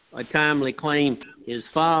which a timely claim is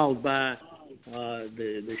filed by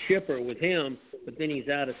the shipper with him, but then he's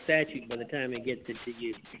out of statute by the time he gets it to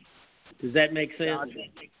you. Does that make sense?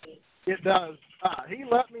 It does. He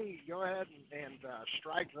let me go ahead and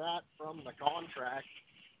strike that from the contract.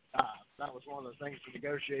 That was one of the things we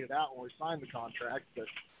negotiated out when we signed the contract. But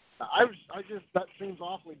that seems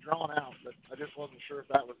awfully drawn out. But I just wasn't sure if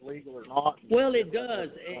that was legal or not. Well, it does.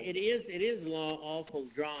 It is awful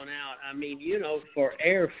drawn out. I mean, you know, for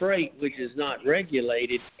air freight, which is not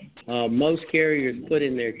regulated, most carriers put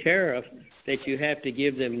in their tariff that you have to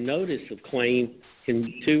give them notice of claim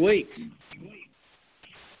in 2 weeks.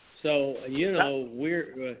 So, you know,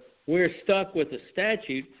 we're stuck with a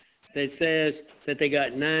statute that says that they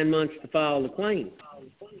got 9 months to file the claim.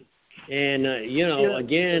 And, you know,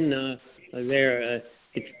 again,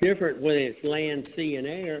 it's different when it's land, sea, and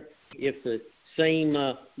air. If the same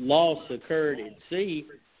loss occurred at sea,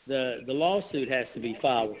 the lawsuit has to be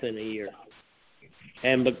filed within a year.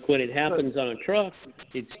 But when it happens on a truck,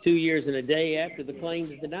 it's 2 years and a day after the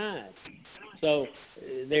claim is denied. So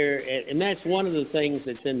and that's one of the things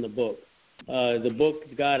that's in the book. The book's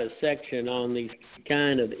got a section on these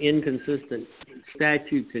kind of inconsistent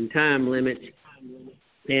statutes and time limits.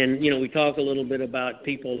 And, you know, we talk a little bit about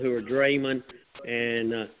people who are draymen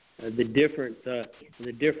and the different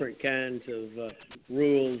kinds of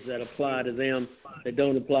rules that apply to them that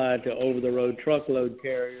don't apply to over-the-road truckload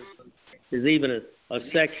carriers. There's even a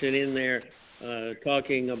section in there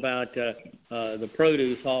talking about the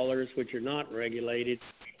produce haulers, which are not regulated,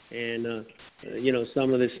 and, you know,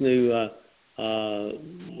 some of this new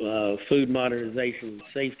Food Modernization and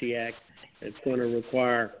Safety Act that's going to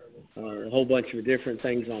require a whole bunch of different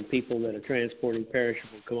things on people that are transporting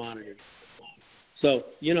perishable commodities. So,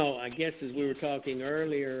 I guess as we were talking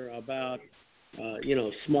earlier about,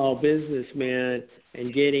 small businessmen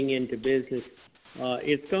and getting into business,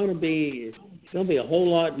 it's going to be a whole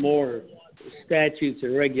lot more statutes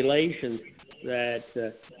and regulations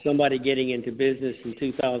that somebody getting into business in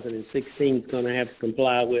 2016 is going to have to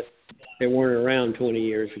comply with that weren't around 20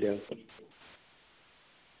 years ago.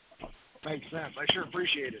 Makes sense. I sure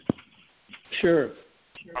appreciate it. Sure.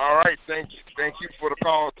 All right, thank you for the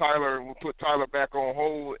call, Tyler. We'll put Tyler back on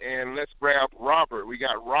hold, and let's grab Robert. We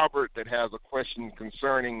got Robert that has a question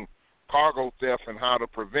concerning cargo theft and how to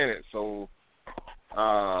prevent it. So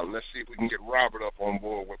let's see if we can get Robert up on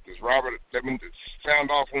board with this. Robert, let me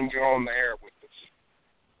sound off when you're on the air with us.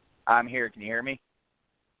 I'm here. Can you hear me?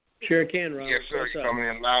 Sure can, Robert. Yes, sir. You're coming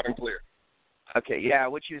in loud and clear. Okay, yeah,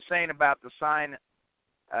 what you were saying about the sign,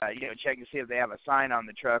 check to see if they have a sign on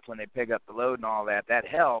the truck when they pick up the load and all that. That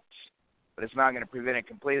helps, but it's not going to prevent it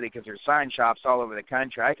completely because there's sign shops all over the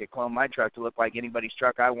country. I could clone my truck to look like anybody's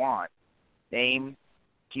truck I want. Name,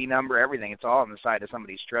 key number, everything. It's all on the side of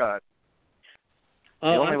somebody's truck. The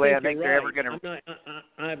only way I think they're ever going to...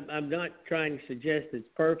 I'm not trying to suggest it's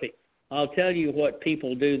perfect. I'll tell you what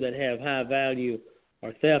people do that have high value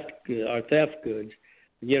or theft goods.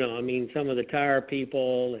 Some of the tire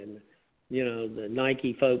people and the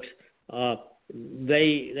Nike folks,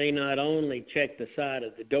 they not only check the side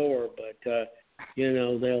of the door, but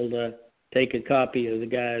they'll take a copy of the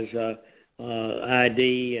guy's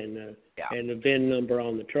ID and the VIN number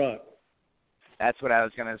on the truck. That's what I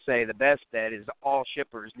was going to say. The best bet is all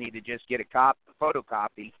shippers need to just get a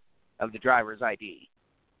photocopy of the driver's ID.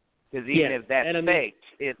 Because even if that's faked,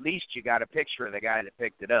 at least you got a picture of the guy that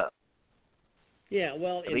picked it up. Yeah,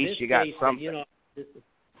 well, at least you got something.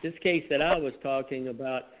 This case that I was talking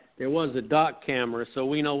about, there was a dock camera, so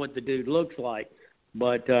we know what the dude looks like.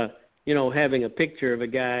 But, having a picture of a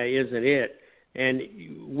guy isn't it. And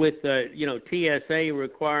with, TSA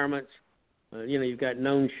requirements, you've got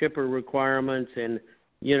known shipper requirements, and,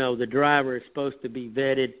 the driver is supposed to be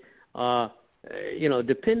vetted.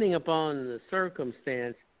 Depending upon the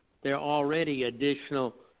circumstance, there are already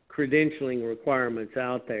additional credentialing requirements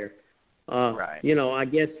out there. Right. I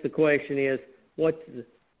guess the question is,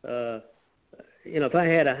 if I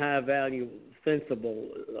had a high-value sensible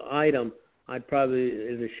item, I'd probably,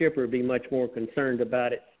 as a shipper, be much more concerned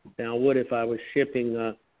about it than I would if I was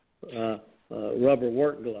shipping rubber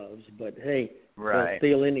work gloves. But, hey, right. Don't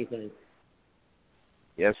steal anything.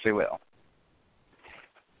 Yes, they will.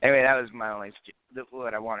 Anyway, that was my only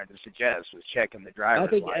what I wanted to suggest was checking the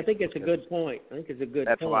driver's license. I think it's a good point.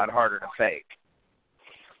 That's a lot harder to fake.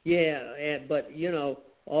 Yeah, but,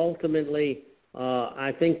 ultimately,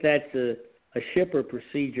 I think that's a shipper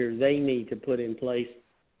procedure they need to put in place.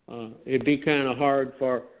 It'd be kind of hard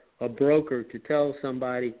for a broker to tell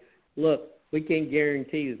somebody, look, we can't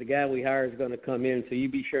guarantee that the guy we hire is going to come in, so you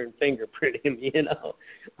be sure and fingerprint him.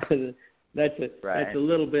 That's a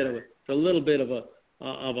little bit of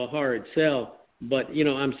a hard sell. But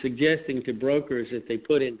I'm suggesting to brokers that they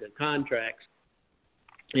put into contracts,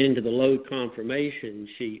 into the load confirmation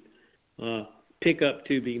sheet, pickup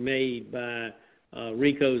to be made by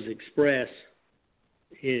Rico's Express,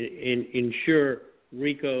 ensure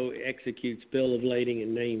Rico executes bill of lading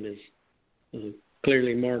and name is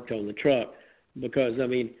clearly marked on the truck. Because I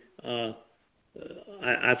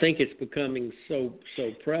think it's becoming so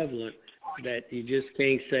prevalent that you just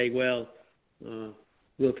can't say, well,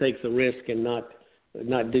 we'll take the risk and not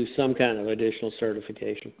do some kind of additional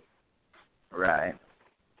certification. Right.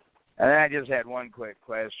 And then I just had one quick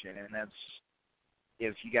question, and that's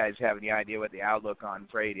if you guys have any idea what the outlook on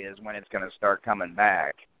freight is, when it's going to start coming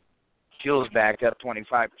back. Fuel's back up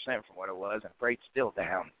 25% from what it was, and freight's still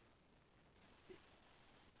down.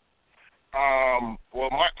 Well,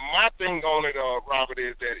 my thing on it, Robert,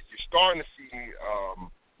 is that you're starting to see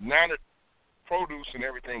now that produce and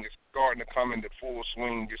everything is starting to come into full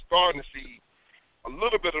swing, you're starting to see a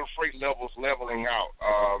little bit of the freight levels leveling out.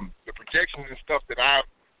 The projections and stuff that I've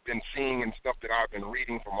been seeing and stuff that I've been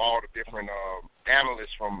reading from all the different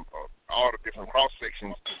analysts from all the different cross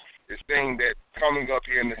sections is saying that coming up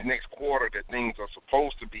here in this next quarter that things are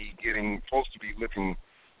supposed to be looking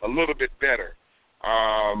a little bit better.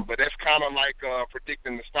 But that's kind of like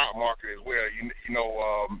predicting the stock market as well.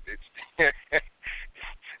 It's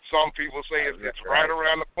some people say it's right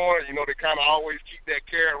around the corner. They kind of always keep that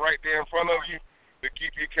carrot right there in front of you to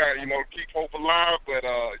keep you keep hope alive. But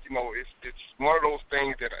it's one of those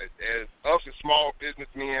things that as us as small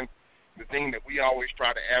businessmen, the thing that we always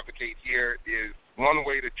try to advocate here is one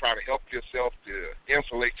way to try to help yourself to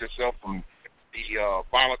insulate yourself from the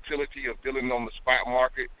volatility of dealing on the spot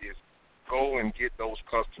market is go and get those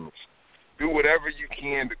customers. do whatever you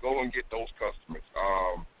can to go and get those customers.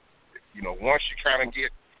 Once you kind of get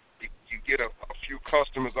a few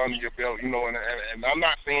customers under your belt, and I'm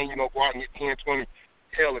not saying, go out and get 10, 20.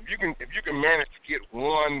 Hell, if you can manage to get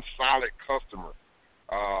one solid customer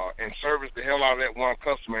and service the hell out of that one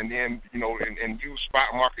customer, and then and use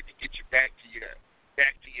spot market to get you back to your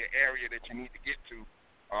area that you need to get to,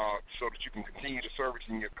 so that you can continue to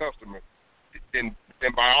servicing your customer, then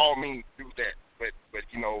by all means do that. But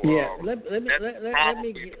let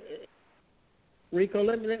me Rico,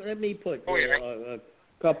 let me put a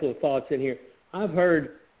couple of thoughts in here. I've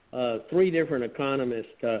heard 3 different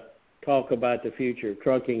economists talk about the future of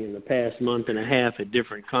trucking in the past month and a half at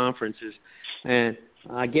different conferences, and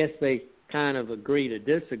I guess they kind of agree to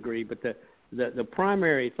disagree. But the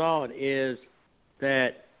primary thought is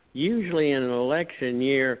that usually in an election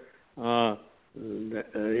year, the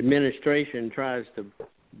administration tries to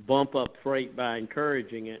bump up freight by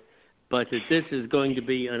encouraging it, but that this is going to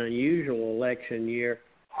be an unusual election year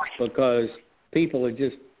because people are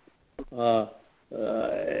just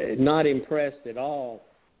not impressed at all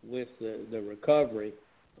with the recovery.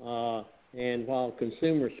 And while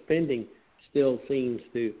consumer spending still seems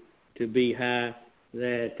to be high,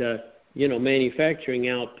 that manufacturing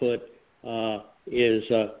output is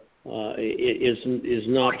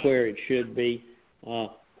not where it should be.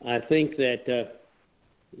 I think that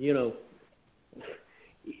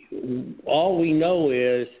all we know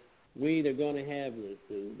is we're either going to have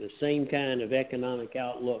the same kind of economic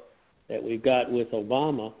outlook that we've got with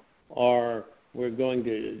Obama, or we're going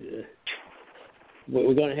to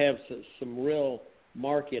have some real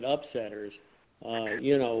market upsetters.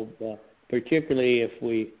 Particularly if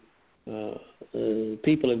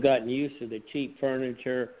people have gotten used to the cheap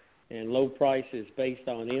furniture and low prices based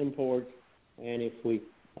on imports, and if we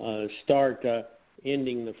start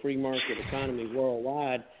ending the free market economy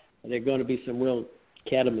worldwide, there are going to be some real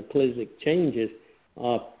cataclysmic changes.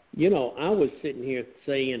 I was sitting here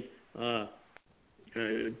saying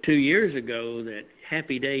 2 years ago that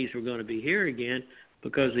happy days were going to be here again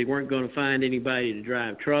because they weren't going to find anybody to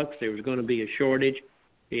drive trucks. There was going to be a shortage.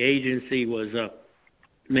 The agency was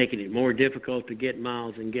making it more difficult to get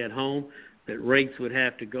miles and get home, that rates would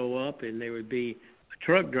have to go up, and there would be a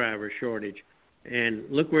truck driver shortage. And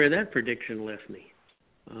look where that prediction left me.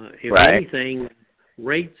 If anything,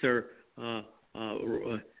 rates are,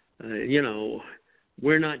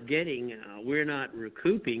 we're not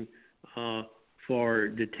recouping for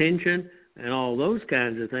detention and all those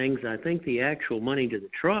kinds of things. I think the actual money to the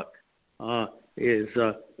truck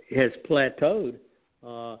has plateaued,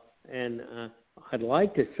 and I'd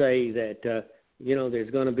like to say that there's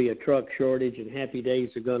going to be a truck shortage and happy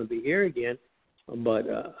days are going to be here again, but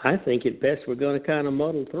I think at best we're going to kind of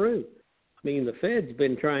muddle through. I mean, the Fed's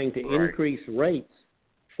been trying to increase rates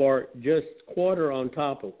for just quarter on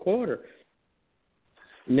top of quarter.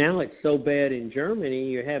 Now it's so bad in Germany,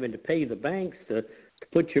 you're having to pay the banks to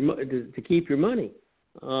keep your money,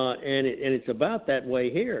 and it's about that way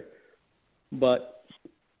here. But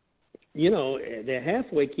they're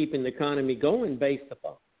halfway keeping the economy going based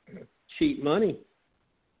upon cheap money,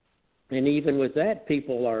 and even with that,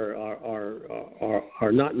 people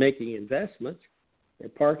are not making investments. They're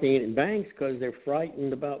parking it in banks because they're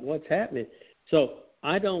frightened about what's happening. So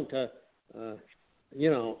I don't.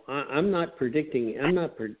 I'm not predicting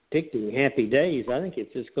happy days. I think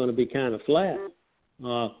it's just going to be kind of flat.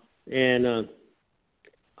 And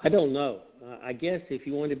I don't know. I guess if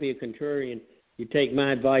you want to be a contrarian, you take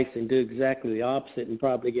my advice and do exactly the opposite and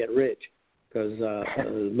probably get rich, because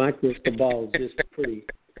my crystal ball is just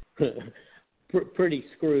pretty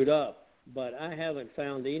screwed up. But I haven't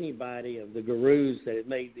found anybody of the gurus that have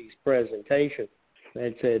made these presentations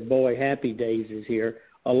that said, boy, happy days is here.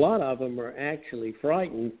 A lot of them are actually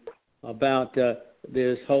frightened about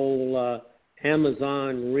this whole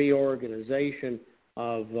Amazon reorganization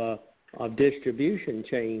of distribution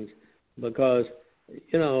chains, because,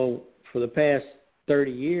 for the past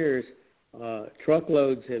 30 years,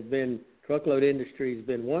 truckload industry has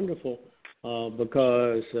been wonderful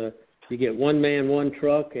because you get one man, one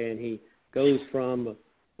truck, and he goes from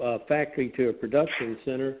a factory to a production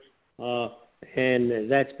center, and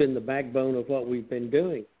that's been the backbone of what we've been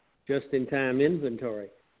doing, just-in-time inventory.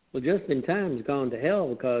 Well, just-in-time's gone to hell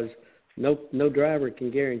because no driver can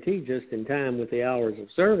guarantee just-in-time with the hours of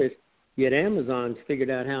service, yet Amazon's figured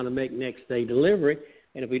out how to make next-day delivery,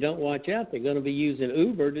 and if we don't watch out, they're going to be using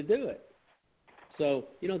Uber to do it. So,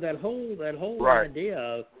 that whole idea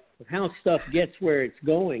of how stuff gets where it's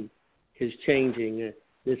going is changing.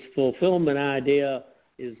 This fulfillment idea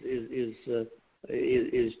is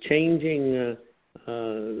changing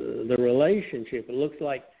the relationship. It looks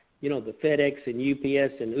like the FedEx and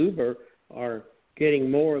UPS and Uber are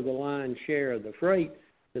getting more of the lion's share of the freight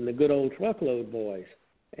than the good old truckload boys.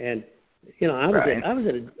 And I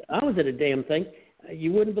was at a damn thing.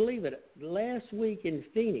 You wouldn't believe it. Last week in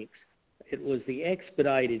Phoenix, it was the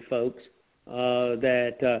expedited folks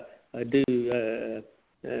that do.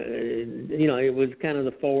 It was kind of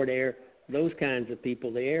the Forward Air, those kinds of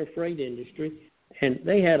people, the air freight industry, and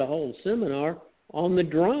they had a whole seminar on the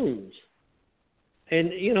drones.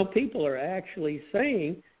 And people are actually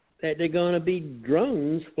saying that they're going to be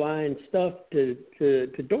drones flying stuff to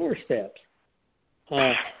doorsteps.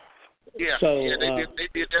 They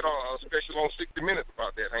did that on a special on 60 Minutes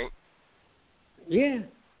about that, Hank. Yeah,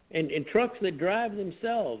 and trucks that drive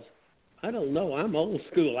themselves. I don't know. I'm old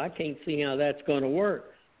school. I can't see how that's going to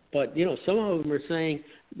work. But some of them are saying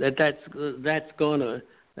that's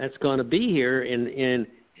going to be here in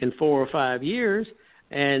 4 or 5 years,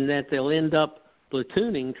 and that they'll end up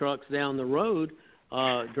platooning trucks down the road,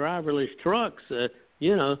 driverless trucks. What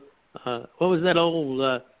was that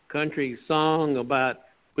old country song about?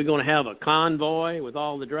 We're going to have a convoy with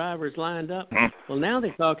all the drivers lined up. Well, now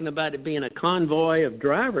they're talking about it being a convoy of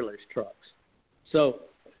driverless trucks. So,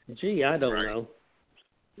 gee, I don't know.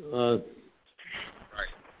 Right.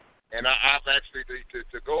 And I've actually,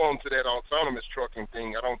 to go on to that autonomous trucking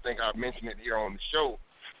thing, I don't think I've mentioned it here on the show,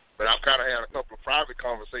 but I've kind of had a couple of private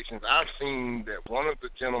conversations. I've seen that one of the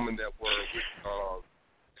gentlemen that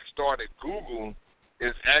started Google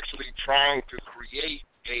is actually trying to create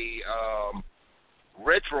a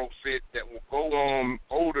retrofit that will go on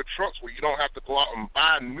older trucks where you don't have to go out and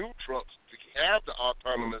buy new trucks to have the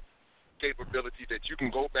autonomous capability, that you can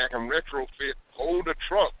go back and retrofit older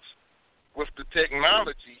trucks with the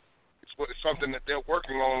technology. It's something that they're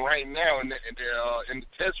working on right now, and they're in the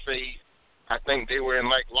test phase. I think they were in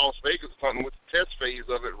like Las Vegas or something with the test phase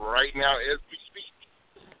of it right now as we speak.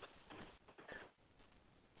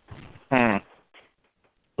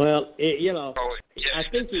 Well, I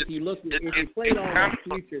think if you played all that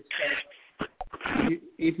future stuff,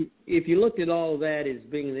 if you looked at all of that as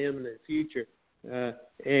being the imminent future,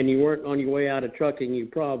 and you weren't on your way out of trucking, you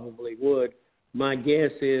probably would. My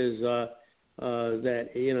guess is that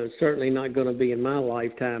it's certainly not going to be in my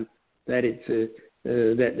lifetime that it's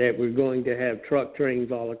that we're going to have truck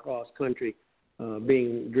trains all across country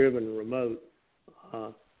being driven remote.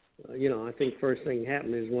 I think first thing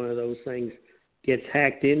happened is one of those things gets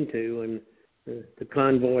hacked into, and the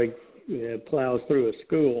convoy plows through a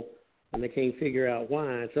school, and they can't figure out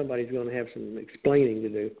why. Somebody's going to have some explaining to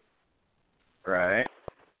do. Right.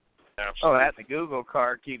 Absolutely. Oh, that the Google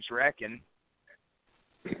car keeps wrecking.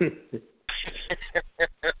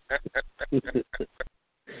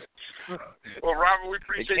 Well, Robert, we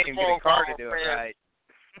appreciate the phone call. To do it right.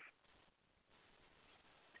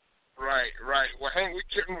 Right. Well, Hank,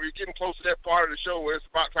 we're getting close to that part of the show where it's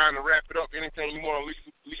about time to wrap it up. Anything you want to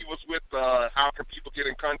leave us with? How can people get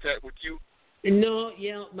in contact with you? No,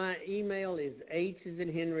 my email is H as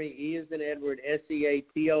in Henry, E as in Edward, SEATON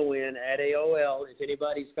 @AOL. If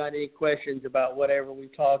anybody's got any questions about whatever we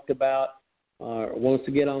talked about or wants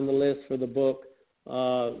to get on the list for the book,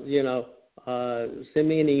 send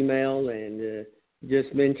me an email and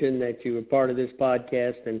just mention that you were part of this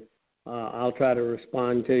podcast, and I'll try to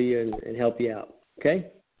respond to you and help you out.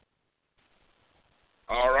 Okay?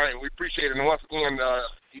 All right, we appreciate it. And once again,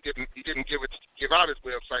 he didn't give out his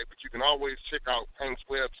website, but you can always check out Hank's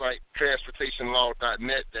website,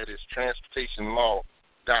 transportationlaw.net. That is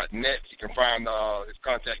transportationlaw.net. You can find his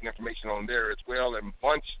contact information on there as well, and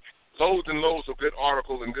loads and loads of good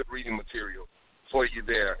articles and good reading material for you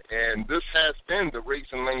there. And this has been the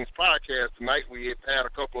Rates and Lanes podcast tonight. We have had a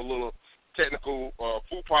couple of little technical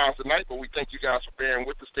faux pas tonight, but we thank you guys for bearing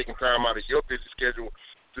with us, taking time out of your busy schedule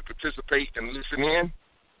to participate and listen in.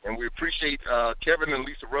 And we appreciate Kevin and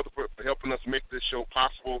Lisa Rutherford for helping us make this show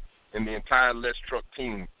possible, and the entire Let's Truck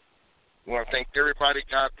team. We want to thank everybody.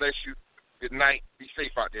 God bless you. Good night. Be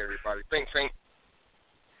safe out there, everybody. Thanks, Hank.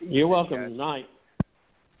 You're welcome. Good night.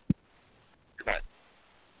 Good night.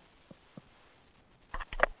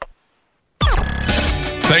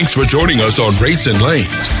 Thanks for joining us on Rates and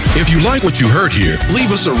Lanes. If you like what you heard here,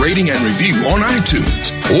 leave us a rating and review on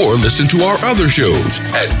iTunes, or listen to our other shows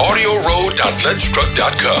at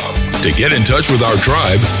audioroad.letstruck.com. To get in touch with our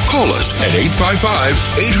tribe, call us at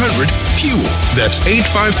 855-800-FUEL. That's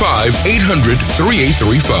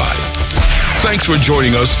 855-800-3835. Thanks for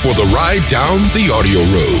joining us for the ride down the audio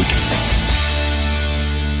road.